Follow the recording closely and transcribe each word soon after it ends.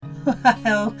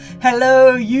Well,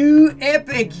 hello, you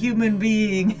epic human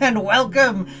being, and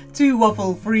welcome to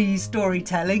Waffle Free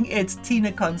Storytelling. It's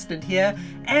Tina Constant here,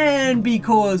 and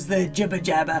because the jibber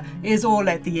jabber is all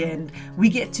at the end, we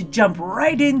get to jump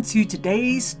right into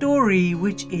today's story,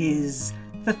 which is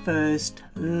the first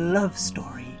love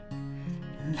story.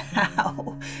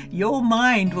 Now, your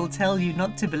mind will tell you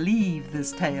not to believe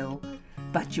this tale,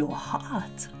 but your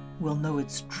heart will know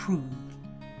it's true.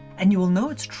 And you will know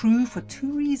it's true for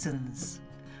two reasons.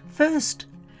 First,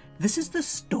 this is the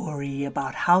story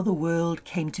about how the world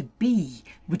came to be,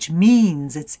 which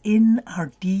means it's in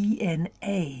our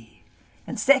DNA.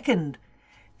 And second,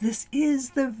 this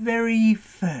is the very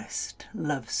first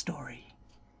love story.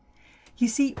 You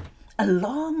see, a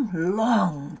long,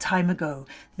 long time ago,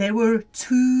 there were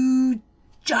two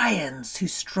giants who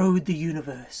strode the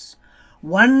universe.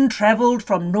 One travelled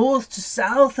from north to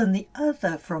south and the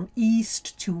other from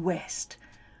east to west.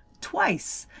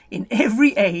 Twice in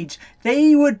every age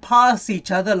they would pass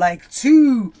each other like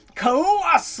two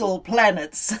colossal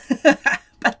planets.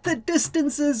 But the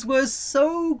distances were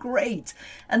so great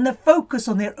and the focus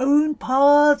on their own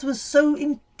paths was so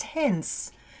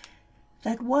intense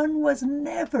that one was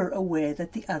never aware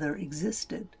that the other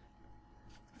existed.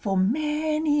 For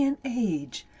many an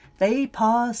age, they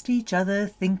passed each other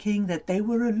thinking that they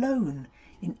were alone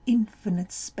in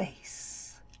infinite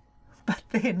space. But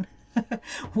then,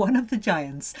 one of the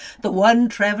giants, the one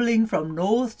travelling from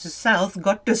north to south,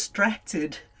 got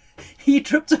distracted. He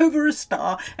tripped over a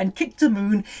star and kicked a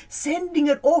moon, sending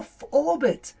it off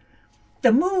orbit.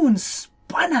 The moon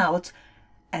spun out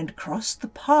and crossed the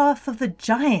path of the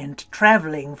giant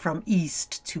travelling from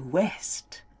east to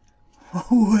west.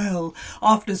 Well,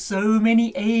 after so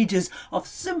many ages of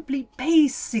simply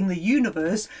pacing the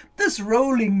universe, this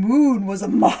rolling moon was a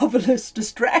marvellous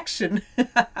distraction.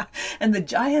 And the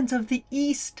giant of the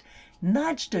east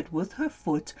nudged it with her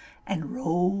foot and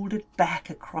rolled it back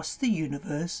across the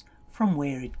universe from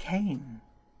where it came.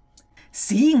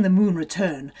 Seeing the moon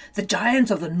return, the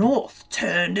giant of the north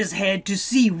turned his head to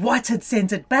see what had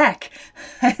sent it back.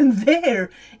 And there,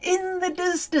 in the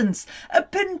distance, a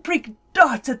pinprick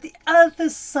dot at the other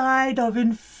side of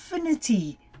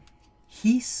infinity,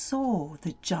 he saw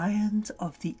the giant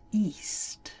of the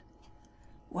east.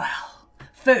 Well,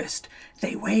 first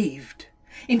they waved.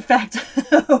 In fact,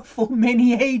 for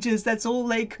many ages that's all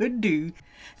they could do.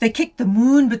 They kicked the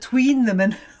moon between them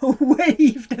and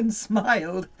waved and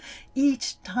smiled,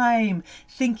 each time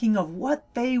thinking of what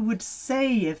they would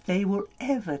say if they were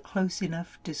ever close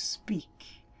enough to speak.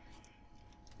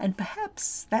 And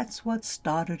perhaps that's what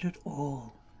started it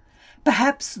all.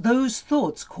 Perhaps those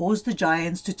thoughts caused the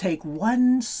giants to take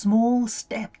one small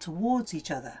step towards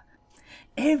each other.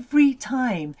 Every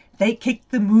time they kicked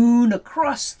the moon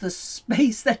across the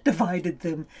space that divided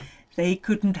them, they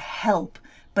couldn't help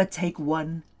but take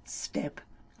one step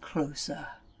closer.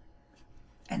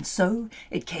 And so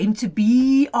it came to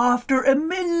be after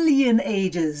 1,000,000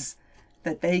 ages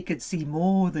that they could see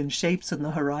more than shapes on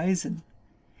the horizon.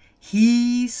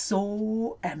 He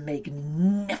saw a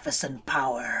magnificent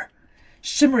power,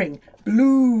 shimmering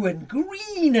blue and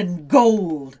green and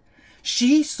gold.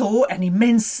 She saw an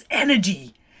immense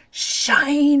energy,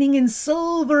 shining in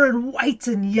silver and white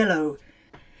and yellow.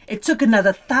 It took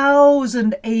another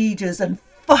 1,000 ages and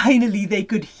finally they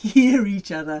could hear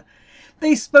each other.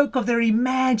 They spoke of their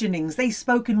imaginings, they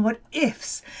spoke in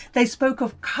what-ifs, they spoke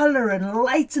of colour and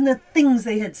light in the things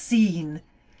they had seen.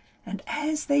 And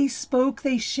as they spoke,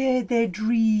 they shared their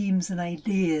dreams and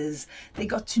ideas. They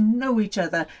got to know each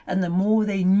other, and the more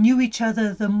they knew each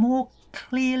other, the more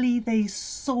clearly they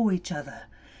saw each other.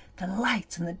 The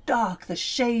light and the dark, the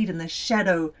shade and the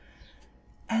shadow.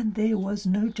 And there was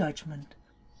no judgment,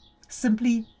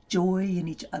 simply joy in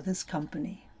each other's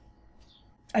company.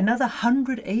 Another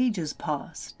 100 ages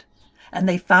passed, and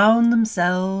they found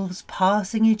themselves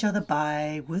passing each other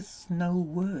by with no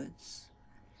words.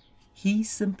 He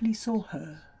simply saw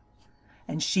her,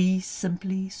 and she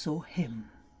simply saw him.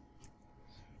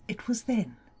 It was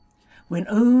then, when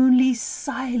only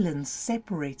silence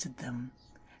separated them,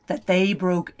 that they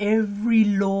broke every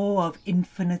law of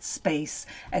infinite space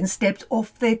and stepped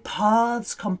off their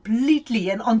paths completely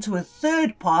and onto a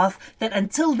third path that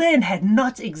until then had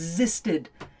not existed.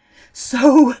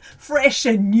 So fresh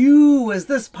and new was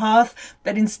this path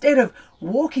that instead of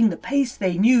walking the pace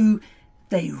they knew,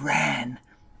 they ran.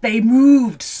 They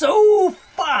moved so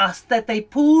fast that they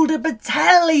pulled a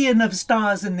battalion of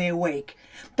stars in their wake.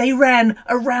 They ran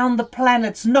around the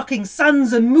planets, knocking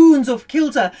suns and moons off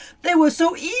kilter. They were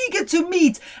so eager to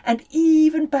meet and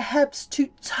even perhaps to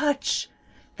touch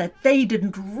that they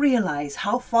didn't realize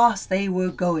how fast they were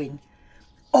going.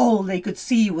 All they could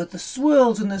see were the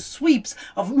swirls and the sweeps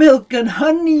of milk and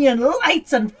honey and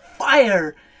lights and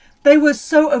fire. They were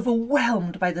so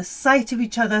overwhelmed by the sight of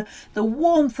each other, the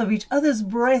warmth of each other's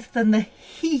breath, and the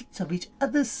heat of each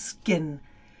other's skin,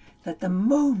 that the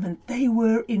moment they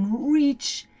were in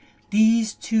reach,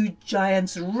 these two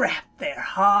giants wrapped their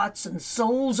hearts and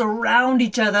souls around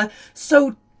each other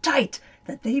so tight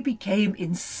that they became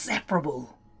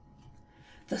inseparable.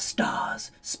 The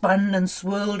stars spun and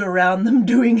swirled around them,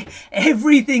 doing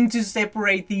everything to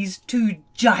separate these two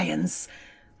giants.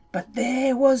 But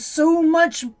there was so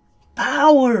much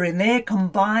power in their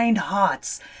combined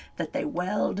hearts that they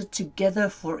welded together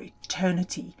for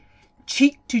eternity,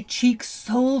 cheek to cheek,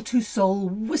 soul to soul,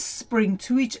 whispering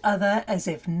to each other as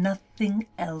if nothing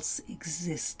else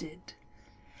existed.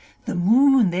 The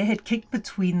moon they had kicked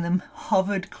between them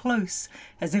hovered close,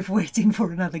 as if waiting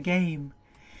for another game.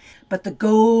 But the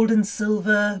gold and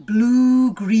silver,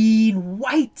 blue, green,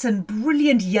 white and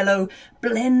brilliant yellow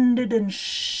blended and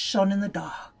shone in the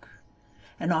dark.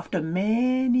 And after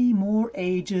many more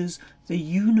ages, the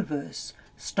universe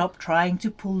stopped trying to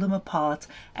pull them apart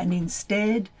and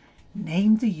instead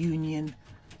named the union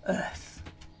Earth.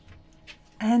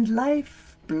 And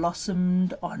life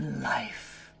blossomed on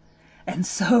life. And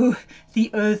so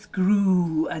the Earth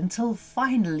grew until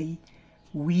finally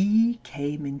we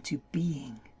came into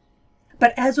being.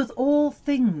 But as with all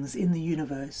things in the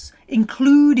universe,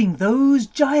 including those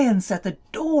giants at the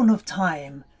dawn of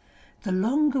time, the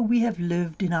longer we have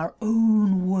lived in our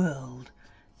own world,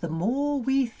 the more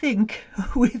we think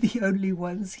we're the only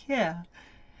ones here.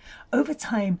 Over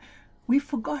time, we've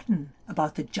forgotten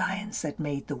about the giants that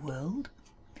made the world.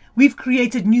 We've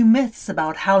created new myths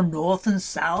about how North and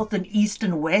South and East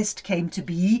and West came to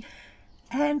be,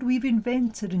 and we've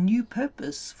invented a new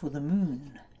purpose for the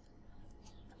moon.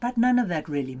 But none of that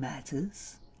really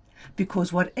matters,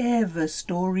 because whatever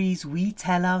stories we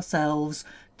tell ourselves,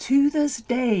 to this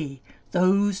day,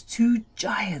 those two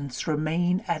giants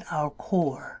remain at our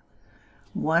core,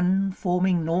 one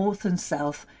forming North and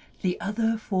South, the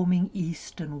other forming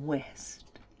East and West.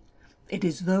 It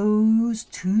is those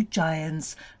two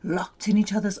giants locked in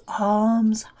each other's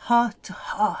arms, heart to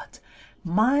heart,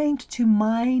 mind to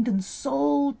mind, and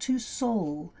soul to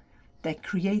soul, that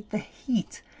create the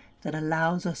heat that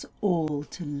allows us all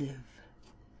to live.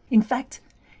 In fact,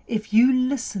 if you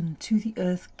listen to the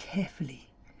earth carefully,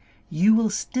 you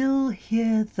will still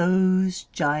hear those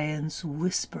giants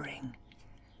whispering,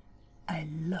 "I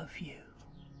love you."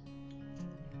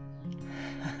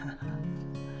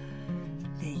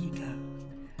 There you go.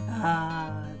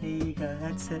 There you go.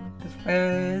 That's it. The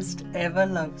first ever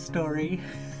love story.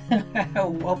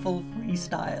 Waffle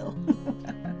freestyle.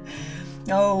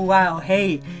 Oh wow,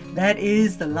 hey, that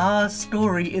is the last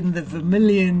story in the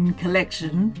Vermilion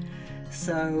collection.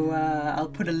 So I'll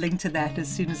put a link to that as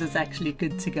soon as it's actually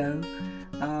good to go.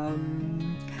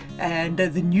 And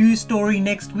the new story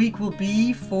next week will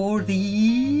be for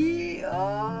the,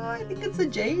 I think it's the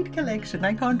Jade collection,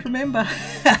 I can't remember.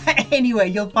 Anyway,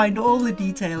 you'll find all the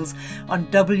details on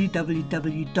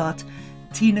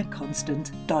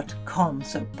www.tinaconstant.com.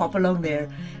 So pop along there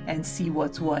and see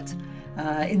what's what.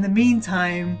 In the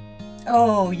meantime,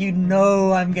 oh, you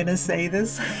know I'm gonna say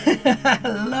this.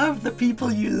 Love the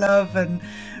people you love and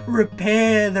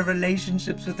repair the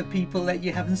relationships with the people that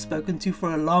you haven't spoken to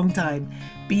for a long time.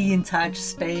 Be in touch,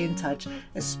 stay in touch,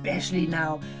 especially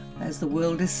now as the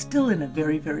world is still in a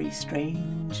very, very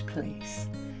strange place.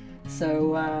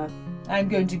 So I'm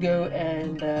going to go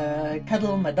and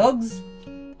cuddle my dogs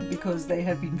because they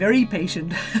have been very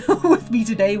patient with me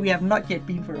today. We have not yet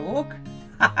been for a walk.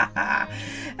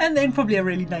 And then probably a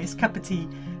really nice cup of tea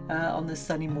on this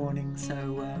sunny morning.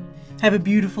 So have a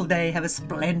beautiful day, have a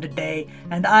splendid day,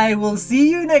 and I will see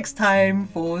you next time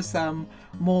for some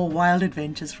more wild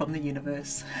adventures from the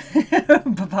universe.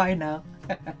 Bye-bye now.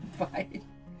 Bye.